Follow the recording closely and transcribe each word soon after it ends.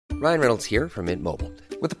Ryan Reynolds here from Mint Mobile.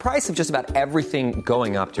 With the price of just about everything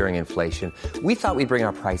going up during inflation, we thought we'd bring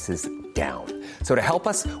our prices down. So to help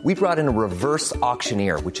us, we brought in a reverse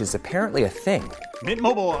auctioneer, which is apparently a thing. Mint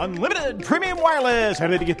Mobile Unlimited Premium Wireless. How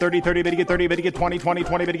to get 30, 30, bit to get 30, bit to get 20, 20,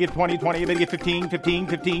 20, bit to get 20, 20, bit to get 15, 15,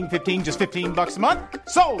 15, 15, just $15 a month?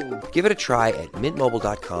 Sold! Give it a try at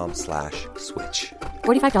mintmobile.com/switch.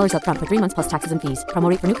 $45 up front for 3 months plus taxes and fees. Promo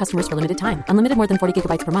rate for new customers for limited time. Unlimited more than 40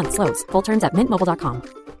 gigabytes per month. Slows full terms at mintmobile.com.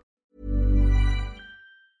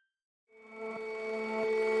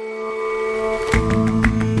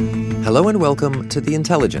 Hello and welcome to The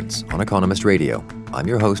Intelligence on Economist Radio. I'm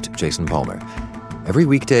your host, Jason Palmer. Every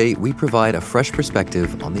weekday, we provide a fresh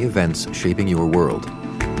perspective on the events shaping your world.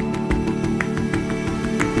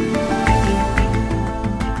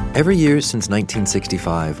 Every year since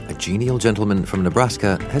 1965, a genial gentleman from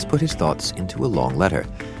Nebraska has put his thoughts into a long letter.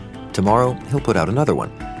 Tomorrow, he'll put out another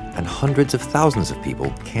one, and hundreds of thousands of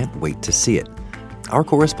people can't wait to see it. Our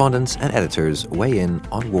correspondents and editors weigh in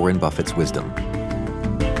on Warren Buffett's wisdom.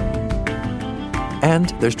 And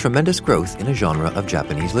there's tremendous growth in a genre of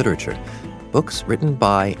Japanese literature, books written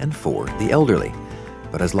by and for the elderly.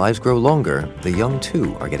 But as lives grow longer, the young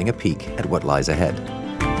too are getting a peek at what lies ahead.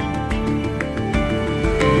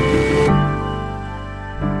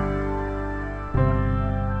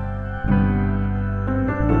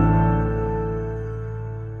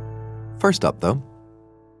 First up, though,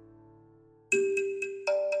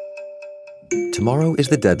 tomorrow is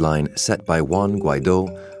the deadline set by Juan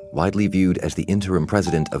Guaidó, widely viewed as the interim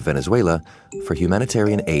president of Venezuela, for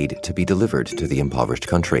humanitarian aid to be delivered to the impoverished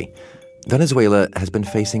country. Venezuela has been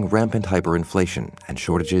facing rampant hyperinflation and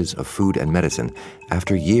shortages of food and medicine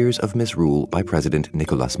after years of misrule by President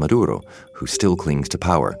Nicolás Maduro, who still clings to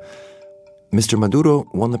power. Mr. Maduro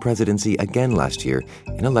won the presidency again last year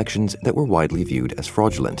in elections that were widely viewed as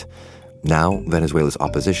fraudulent. Now, Venezuela's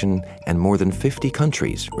opposition and more than 50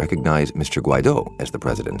 countries recognize Mr. Guaidó as the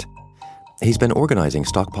president. He's been organizing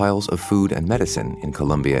stockpiles of food and medicine in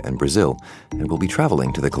Colombia and Brazil and will be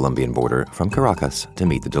traveling to the Colombian border from Caracas to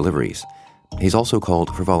meet the deliveries. He's also called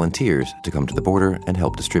for volunteers to come to the border and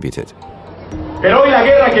help distribute it. Pero hoy la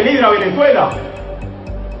guerra que libra Venezuela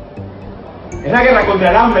es la guerra contra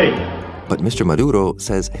el hambre. But Mr. Maduro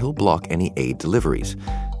says he'll block any aid deliveries.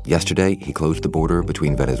 Yesterday, he closed the border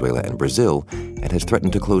between Venezuela and Brazil and has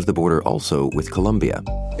threatened to close the border also with Colombia.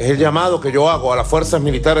 Es el llamado que yo hago a las fuerzas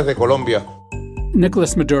militares de Colombia.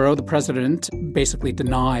 Nicolás Maduro, the president, basically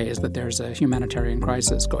denies that there's a humanitarian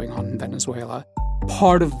crisis going on in Venezuela.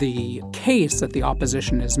 Part of the case that the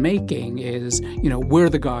opposition is making is, we're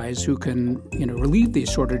the guys who can, relieve these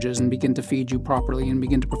shortages and begin to feed you properly and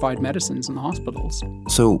begin to provide medicines in the hospitals.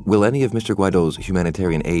 So will any of Mr. Guaidó's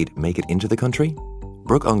humanitarian aid make it into the country?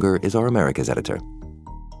 Brooke Unger is our Americas editor.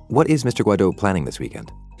 What is Mr. Guaidó planning this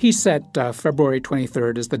weekend? He set February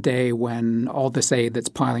 23rd as the day when all this aid that's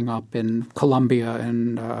piling up in Colombia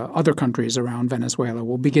and other countries around Venezuela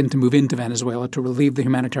will begin to move into Venezuela to relieve the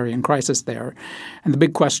humanitarian crisis there. And the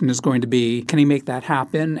big question is going to be, can he make that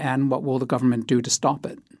happen, and what will the government do to stop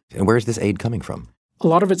it? And where is this aid coming from? A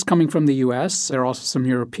lot of it's coming from the U.S. There are also some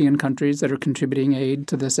European countries that are contributing aid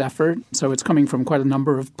to this effort. So it's coming from quite a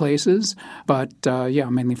number of places, but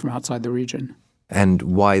mainly from outside the region. And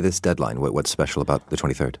why this deadline? What's special about the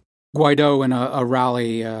 23rd? Guaidó, in a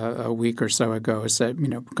rally a week or so ago, said,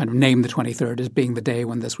 kind of named the 23rd as being the day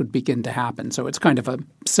when this would begin to happen. So it's kind of a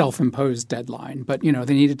self-imposed deadline. But, they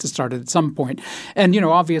needed to start it at some point. And,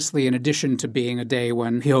 obviously, in addition to being a day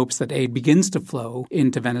when he hopes that aid begins to flow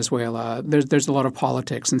into Venezuela, there's a lot of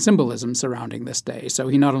politics and symbolism surrounding this day. So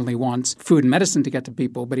he not only wants food and medicine to get to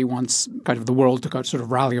people, but he wants kind of the world to sort of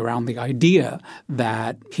rally around the idea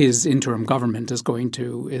that his interim government is going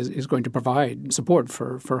to provide support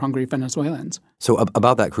for hungry Venezuelans. So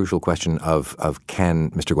about that crucial question of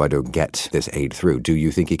can Mr. Guaidó get this aid through, do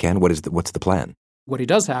you think he can? What's the plan? What he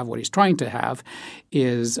does have, what he's trying to have,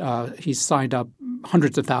 is he's signed up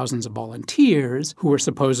hundreds of thousands of volunteers who are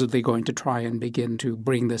supposedly going to try and begin to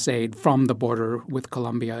bring this aid from the border with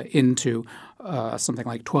Colombia into something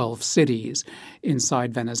like 12 cities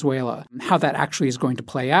inside Venezuela. How that actually is going to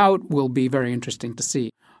play out will be very interesting to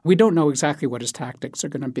see. We don't know exactly what his tactics are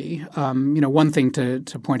going to be. One thing to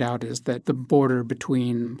point out is that the border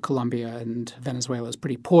between Colombia and Venezuela is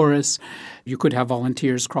pretty porous. You could have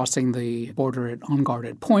volunteers crossing the border at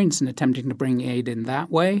unguarded points and attempting to bring aid in that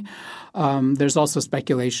way. There's also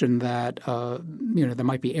speculation that there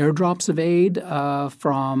might be airdrops of aid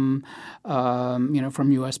from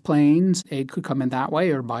U.S. planes. Aid could come in that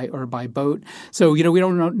way or by boat. So we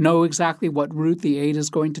don't know exactly what route the aid is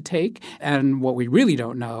going to take, and what we really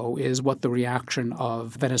don't know is what the reaction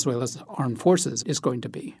of Venezuela's armed forces is going to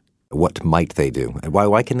be. What might they do?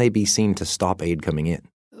 Why can they be seen to stop aid coming in?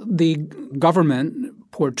 The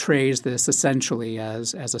government portrays this essentially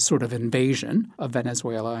as a sort of invasion of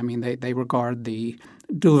Venezuela. I mean, they regard the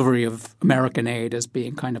delivery of American aid as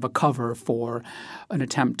being kind of a cover for an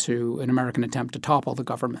American attempt to topple the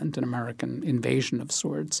government, an American invasion of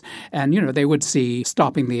sorts. And, they would see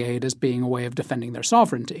stopping the aid as being a way of defending their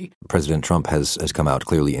sovereignty. President Trump has come out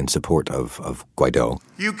clearly in support of Guaido.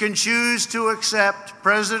 You can choose to accept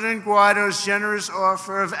President Guaido's generous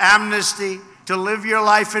offer of amnesty to live your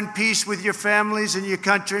life in peace with your families and your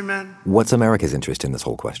countrymen. What's America's interest in this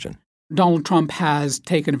whole question? Donald Trump has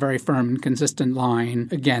taken a very firm and consistent line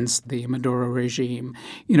against the Maduro regime,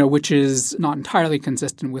 which is not entirely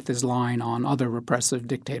consistent with his line on other repressive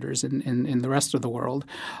dictators in the rest of the world.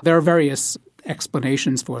 There are various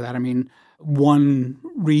explanations for that. I mean, one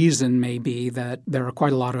reason may be that there are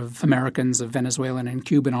quite a lot of Americans of Venezuelan and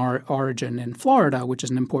Cuban origin in Florida, which is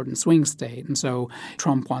an important swing state. And so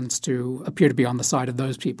Trump wants to appear to be on the side of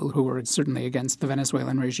those people who are certainly against the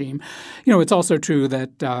Venezuelan regime. It's also true that,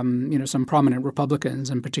 some prominent Republicans,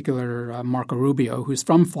 in particular Marco Rubio, who's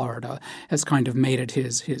from Florida, has kind of made it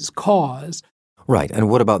his cause. Right. And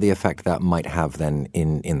what about the effect that might have then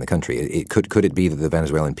in the country? Could it be that the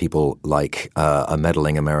Venezuelan people like a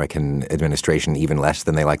meddling American administration even less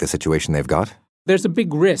than they like the situation they've got? There's a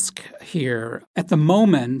big risk here. At the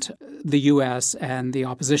moment, the U.S. and the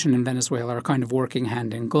opposition in Venezuela are kind of working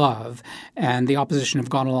hand in glove, and the opposition have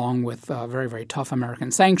gone along with very, very tough American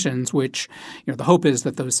sanctions, which, the hope is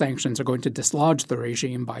that those sanctions are going to dislodge the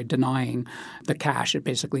regime by denying the cash it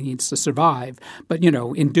basically needs to survive. But,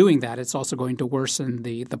 in doing that, it's also going to worsen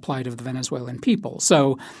the plight of the Venezuelan people.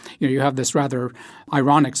 So, you have this rather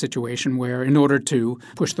ironic situation where in order to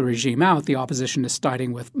push the regime out, the opposition is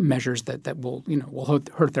siding with measures that will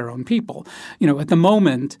hurt their own people. At the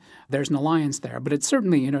moment, there's an alliance there. But it's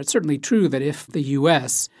certainly true that if the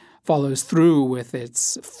U.S. follows through with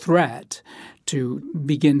its threat to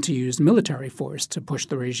begin to use military force to push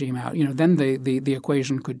the regime out, then the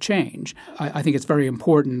equation could change. I think it's very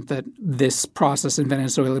important that this process in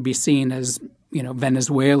Venezuela be seen as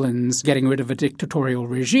Venezuelans getting rid of a dictatorial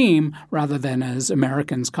regime rather than as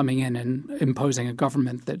Americans coming in and imposing a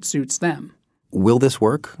government that suits them. Will this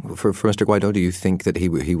work for Mr. Guaido? Do you think that he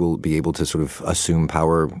will be able to sort of assume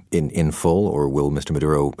power in full, or will Mr.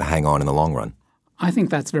 Maduro hang on in the long run? I think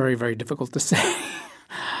that's very, very difficult to say.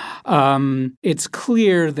 It's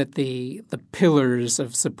clear that the pillars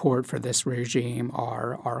of support for this regime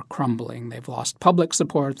are crumbling. They've lost public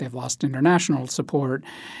support. They've lost international support,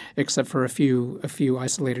 except for a few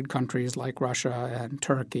isolated countries like Russia and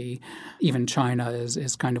Turkey. Even China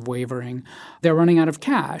is kind of wavering. They're running out of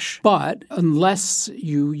cash. But unless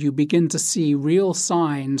you begin to see real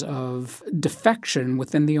signs of defection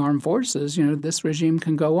within the armed forces, this regime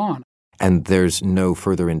can go on. And there's no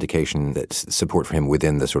further indication that support for him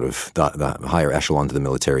within the sort of the higher echelons of the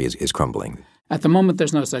military is crumbling? At the moment,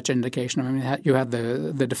 there's no such indication. I mean, you had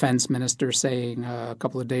the defense minister saying a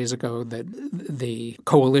couple of days ago that the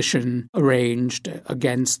coalition arranged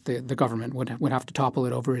against the government would have to topple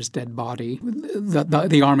it over his dead body.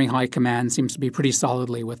 The Army High Command seems to be pretty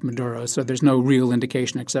solidly with Maduro, so there's no real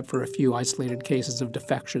indication except for a few isolated cases of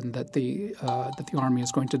defection that the army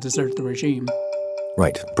is going to desert the regime.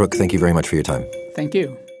 Right. Brooke, thank you very much for your time. Thank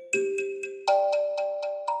you.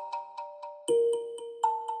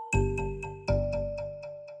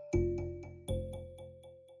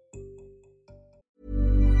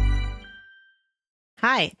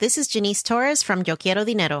 Hi, this is Janice Torres from Yo Quiero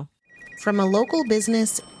Dinero. From a local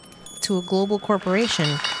business to a global corporation,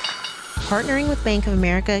 partnering with Bank of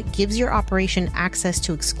America gives your operation access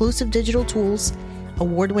to exclusive digital tools,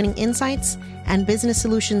 award-winning insights, and business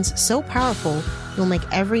solutions so powerful, you'll make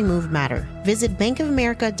every move matter. Visit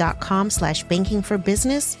bankofamerica.com/banking for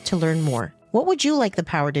business to learn more. What would you like the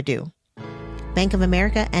power to do? Bank of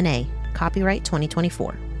America, N.A. Copyright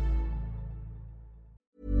 2024.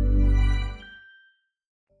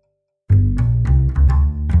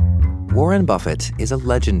 Warren Buffett is a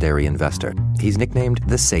legendary investor. He's nicknamed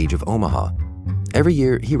the Sage of Omaha. Every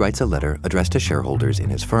year, he writes a letter addressed to shareholders in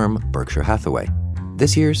his firm, Berkshire Hathaway.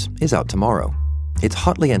 This year's is out tomorrow. It's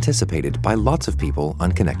hotly anticipated by lots of people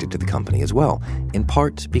unconnected to the company as well, in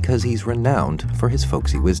part because he's renowned for his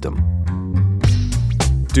folksy wisdom.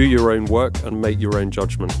 Do your own work and make your own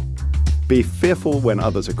judgment. Be fearful when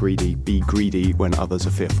others are greedy. Be greedy when others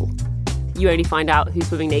are fearful. You only find out who's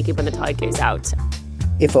swimming naked when the tide goes out.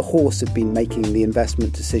 If a horse had been making the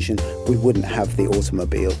investment decision, we wouldn't have the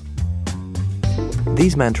automobile.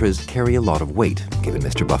 These mantras carry a lot of weight, given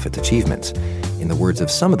Mr. Buffett's achievements. In the words of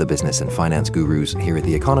some of the business and finance gurus here at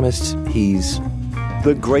The Economist, he's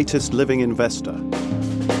the greatest living investor.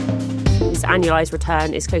 His annualized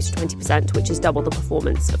return is close to 20%, which is double the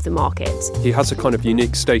performance of the market. He has a kind of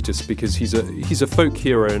unique status because he's a folk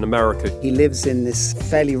hero in America. He lives in this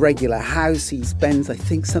fairly regular house. He spends, I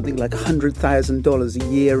think, something like $100,000 a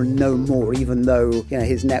year and no more, even though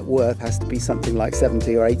his net worth has to be something like $70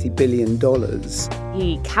 or $80 billion.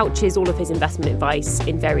 He couches all of his investment advice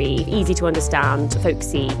in very easy to understand,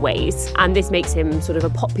 folksy ways. And this makes him sort of a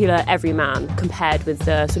popular everyman compared with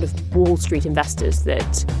the sort of Wall Street investors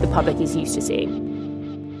that the public is used to seeing.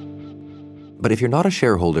 But if you're not a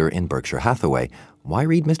shareholder in Berkshire Hathaway, why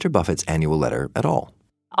read Mr. Buffett's annual letter at all?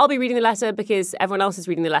 I'll be reading the letter because everyone else is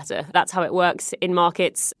reading the letter. That's how it works in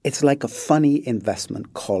markets. It's like a funny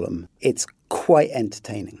investment column. It's quite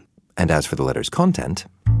entertaining. And as for the letter's content...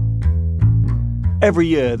 Every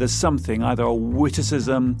year there's something, either a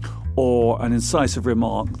witticism or an incisive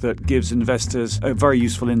remark that gives investors a very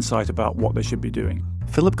useful insight about what they should be doing.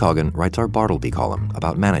 Philip Coggan writes our Bartleby column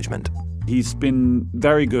about management. He's been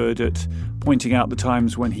very good at pointing out the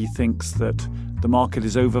times when he thinks that the market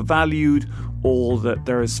is overvalued or that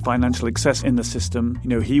there is financial excess in the system.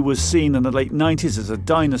 He was seen in the late 90s as a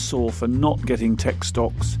dinosaur for not getting tech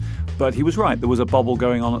stocks. But he was right. There was a bubble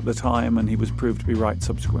going on at the time, and he was proved to be right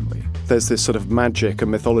subsequently. There's this sort of magic and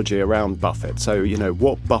mythology around Buffett. So,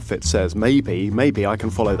 what Buffett says, maybe I can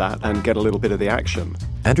follow that and get a little bit of the action.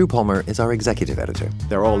 Andrew Palmer is our executive editor.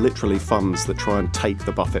 There are literally funds that try and take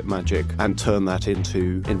the Buffett magic and turn that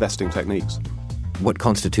into investing techniques. What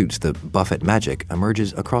constitutes the Buffett magic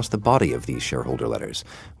emerges across the body of these shareholder letters,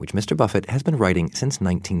 which Mr. Buffett has been writing since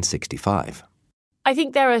 1965. I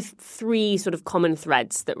think there are three sort of common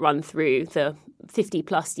threads that run through the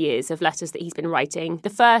 50-plus years of letters that he's been writing.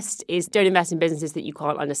 The first is don't invest in businesses that you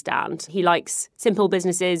can't understand. He likes simple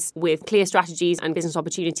businesses with clear strategies and business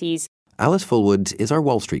opportunities. Alice Fullwood is our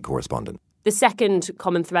Wall Street correspondent. The second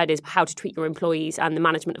common thread is how to treat your employees and the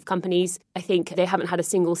management of companies. I think they haven't had a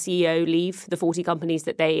single CEO leave the 40 companies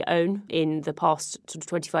that they own in the past sort of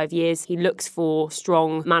 25 years. He looks for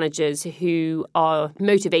strong managers who are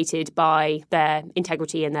motivated by their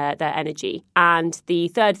integrity and their energy. And the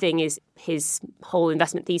third thing is his whole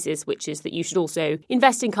investment thesis, which is that you should also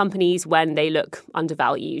invest in companies when they look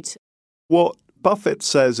undervalued. What Buffett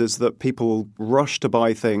says is that people rush to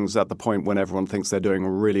buy things at the point when everyone thinks they're doing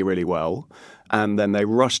really, really well, and then they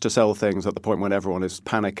rush to sell things at the point when everyone is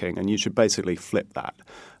panicking, and you should basically flip that.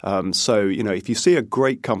 So, if you see a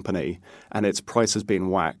great company and its price has been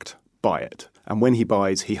whacked, buy it. And when he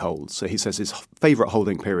buys, he holds. So he says his favourite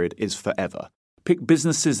holding period is forever. Pick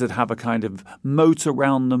businesses that have a kind of moat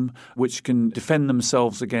around them which can defend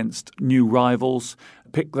themselves against new rivals.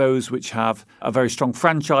 Pick those which have a very strong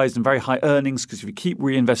franchise and very high earnings, because if you keep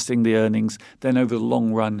reinvesting the earnings, then over the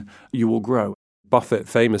long run, you will grow. Buffett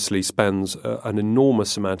famously spends an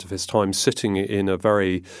enormous amount of his time sitting in a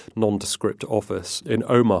very nondescript office in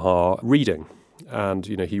Omaha reading. And,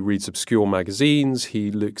 he reads obscure magazines,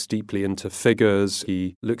 he looks deeply into figures,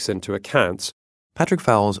 he looks into accounts. Patrick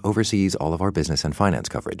Fowles oversees all of our business and finance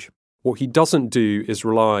coverage. What he doesn't do is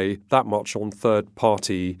rely that much on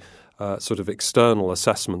third-party sort of external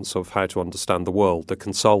assessments of how to understand the world, the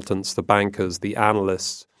consultants, the bankers, the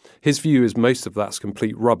analysts. His view is most of that's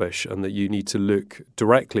complete rubbish and that you need to look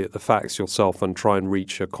directly at the facts yourself and try and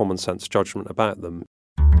reach a common-sense judgment about them.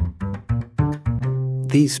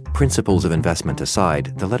 These principles of investment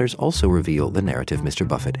aside, the letters also reveal the narrative Mr.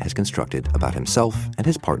 Buffett has constructed about himself and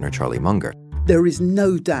his partner Charlie Munger. There is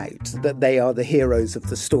no doubt that they are the heroes of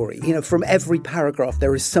the story. From every paragraph,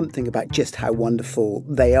 there is something about just how wonderful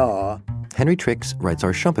they are. Henry Trix writes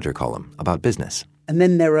our Schumpeter column about business. And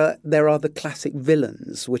then there are the classic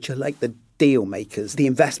villains, which are like the deal makers, the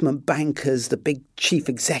investment bankers, the big chief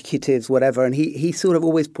executives, whatever. And he sort of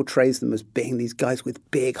always portrays them as being these guys with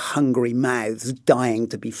big, hungry mouths dying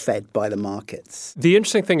to be fed by the markets. The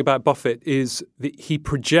interesting thing about Buffett is that he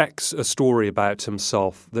projects a story about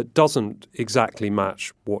himself that doesn't exactly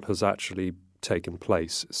match what has actually taken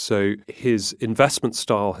place. So his investment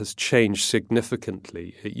style has changed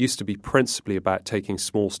significantly. It used to be principally about taking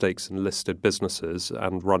small stakes in listed businesses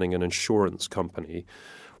and running an insurance company.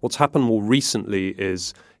 What's happened more recently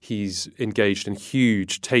is he's engaged in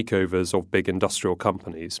huge takeovers of big industrial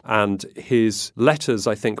companies. And his letters,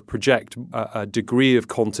 I think, project a degree of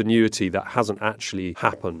continuity that hasn't actually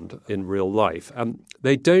happened in real life. And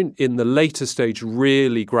they don't, in the later stage,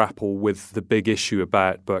 really grapple with the big issue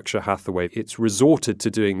about Berkshire Hathaway. It's resorted to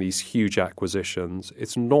doing these huge acquisitions.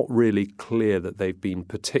 It's not really clear that they've been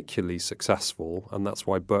particularly successful. And that's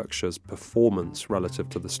why Berkshire's performance relative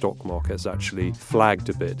to the stock market has actually flagged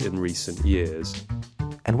a bit in recent years.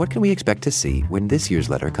 And what can we expect to see when this year's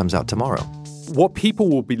letter comes out tomorrow? What people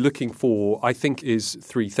will be looking for, I think, is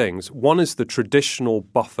three things. One is the traditional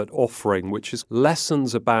Buffett offering, which is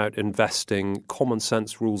lessons about investing, common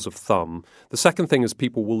sense rules of thumb. The second thing is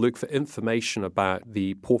people will look for information about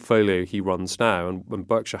the portfolio he runs now, and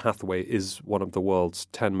Berkshire Hathaway is one of the world's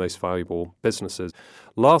 10 most valuable businesses.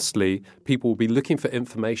 Lastly, people will be looking for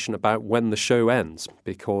information about when the show ends,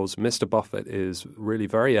 because Mr. Buffett is really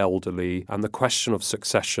very elderly, and the question of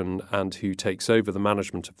succession and who takes over the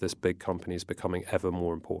management of this big company is becoming ever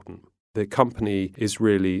more important. The company is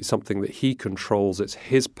really something that he controls. It's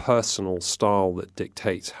his personal style that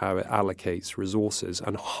dictates how it allocates resources,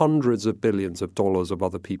 and hundreds of billions of dollars of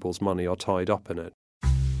other people's money are tied up in it.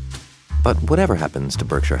 But whatever happens to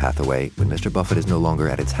Berkshire Hathaway when Mr. Buffett is no longer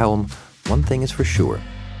at its helm, one thing is for sure.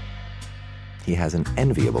 He has an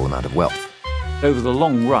enviable amount of wealth. Over the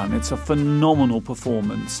long run, it's a phenomenal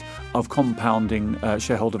performance of compounding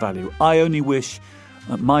shareholder value. I only wish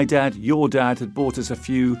my dad, your dad, had bought us a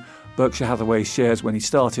few Berkshire Hathaway shares when he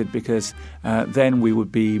started, because then we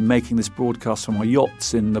would be making this broadcast from our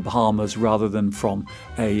yachts in the Bahamas rather than from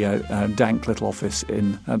a dank little office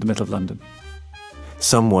in the middle of London.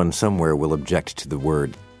 Someone somewhere will object to the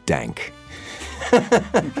word dank.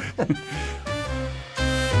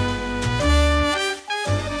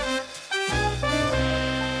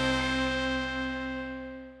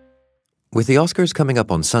 With the Oscars coming up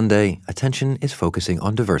on Sunday, attention is focusing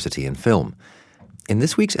on diversity in film. In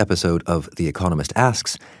this week's episode of The Economist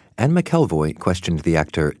Asks, Anne McElvoy questioned the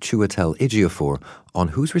actor Chiwetel Ejiofor on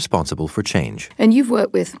who's responsible for change. And you've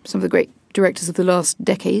worked with some of the great directors of the last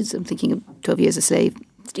decades. I'm thinking of 12 Years a Slave,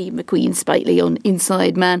 Steve McQueen, Spike Lee on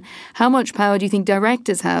Inside Man. How much power do you think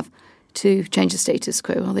directors have to change the status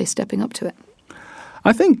quo? Are they stepping up to it?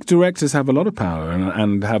 I think directors have a lot of power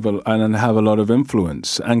and have a lot of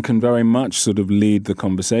influence and can very much sort of lead the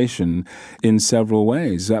conversation in several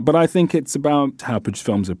ways. But I think it's about how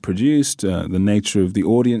films are produced, the nature of the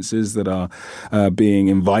audiences that are being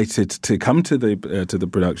invited to come to the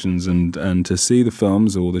productions and to see the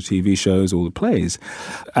films or the TV shows or the plays,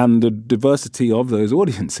 and the diversity of those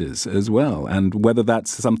audiences as well, and whether that's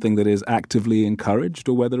something that is actively encouraged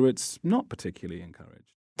or whether it's not particularly encouraged.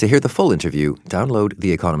 To hear the full interview, download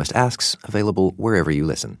The Economist Asks, available wherever you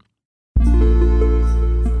listen.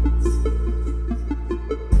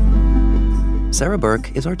 Sarah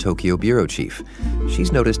Burke is our Tokyo bureau chief.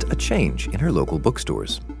 She's noticed a change in her local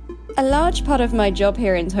bookstores. A large part of my job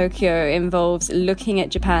here in Tokyo involves looking at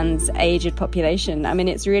Japan's aged population. I mean,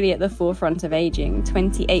 it's really at the forefront of aging.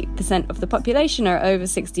 28% of the population are over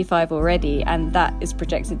 65 already, and that is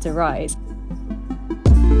projected to rise.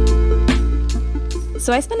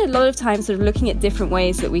 So I spend a lot of time sort of looking at different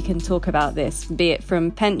ways that we can talk about this, be it from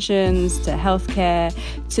pensions to healthcare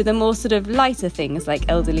to the more sort of lighter things like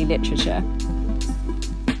elderly literature.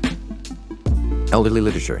 Elderly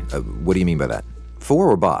literature, what do you mean by that? For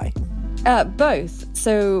or by? Both.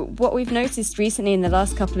 So what we've noticed recently in the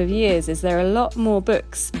last couple of years is there are a lot more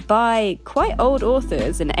books by quite old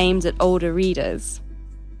authors and aimed at older readers.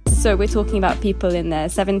 So we're talking about people in their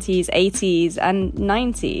 70s, 80s and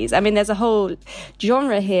 90s. I mean, there's a whole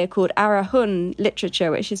genre here called Arahun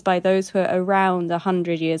literature, which is by those who are around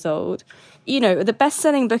 100 years old. You know, the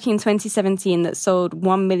best-selling book in 2017 that sold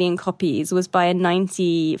 1 million copies was by a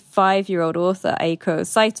 95-year-old author, Eiko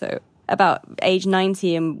Saito, about age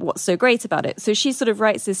 90 and what's so great about it. So she sort of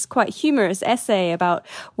writes this quite humorous essay about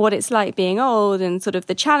what it's like being old and sort of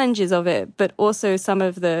the challenges of it, but also some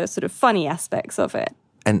of the sort of funny aspects of it.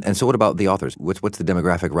 And so what about the authors? What's the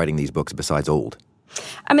demographic writing these books besides old?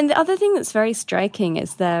 I mean, the other thing that's very striking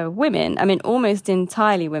is they're women. I mean, almost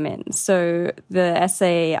entirely women. So the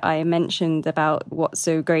essay I mentioned about what's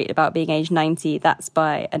so great about being age 90, that's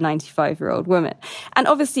by a 95-year-old woman. And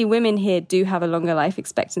obviously women here do have a longer life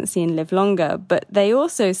expectancy and live longer, but they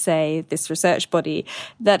also say, this research body,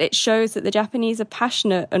 that it shows that the Japanese are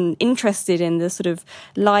passionate and interested in the sort of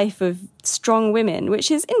life of strong women, which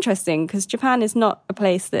is interesting because Japan is not a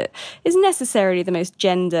place that is necessarily the most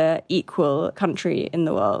gender equal country in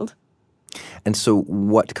the world. And so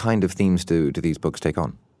what kind of themes do these books take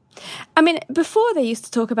on? I mean, before they used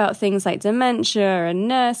to talk about things like dementia and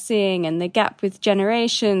nursing and the gap with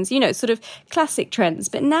generations, you know, sort of classic trends.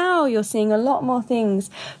 But now you're seeing a lot more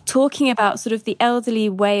things talking about sort of the elderly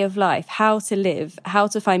way of life, how to live, how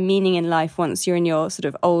to find meaning in life once you're in your sort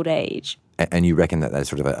of old age. And you reckon that that's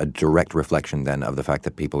sort of a direct reflection then of the fact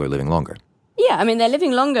that people are living longer? Yeah, I mean, they're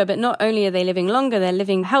living longer, but not only are they living longer, they're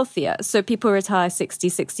living healthier. So people retire 60,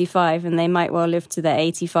 65, and they might well live to their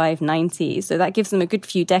 85, 90. So that gives them a good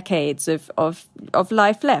few decades of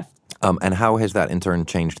life left. And how has that in turn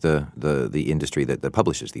changed the industry that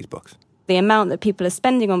publishes these books? The amount that people are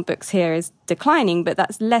spending on books here is declining, but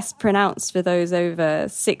that's less pronounced for those over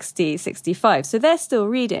 60, 65. So they're still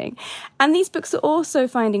reading. And these books are also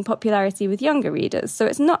finding popularity with younger readers. So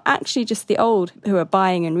it's not actually just the old who are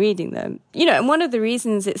buying and reading them. And one of the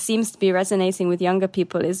reasons it seems to be resonating with younger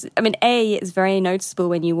people is, it's very noticeable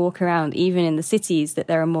when you walk around, even in the cities, that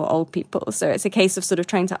there are more old people. So it's a case of sort of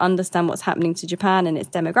trying to understand what's happening to Japan and its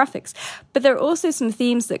demographics. But there are also some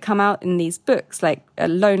themes that come out in these books, like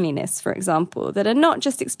loneliness, for example, that are not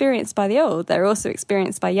just experienced by the old, they're also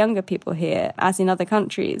experienced by younger people here, as in other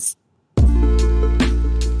countries.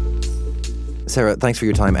 Sarah, thanks for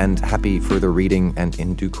your time and happy further reading and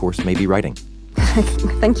in due course maybe writing.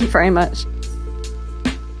 Thank you very much.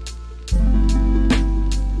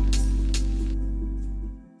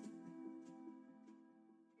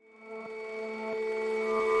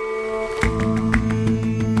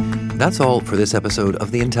 That's all for this episode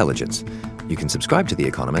of The Intelligence. You can subscribe to The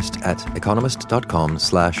Economist at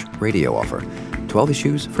economist.com/radio offer. 12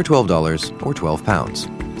 issues for $12 or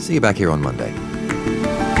 £12. See you back here on Monday.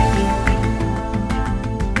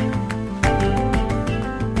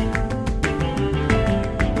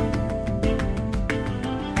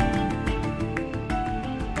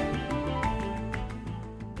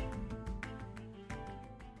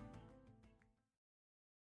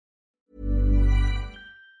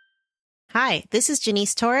 Hi, this is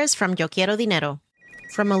Janice Torres from Yo Quiero Dinero.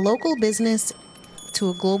 From a local business to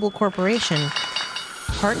a global corporation,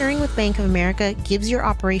 partnering with Bank of America gives your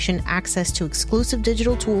operation access to exclusive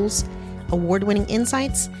digital tools, award-winning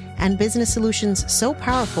insights, and business solutions so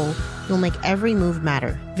powerful you'll make every move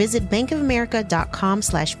matter. Visit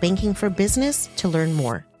bankofamerica.com/banking for business to learn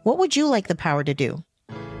more. What would you like the power to do?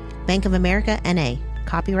 Bank of America, N.A.,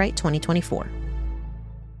 copyright 2024.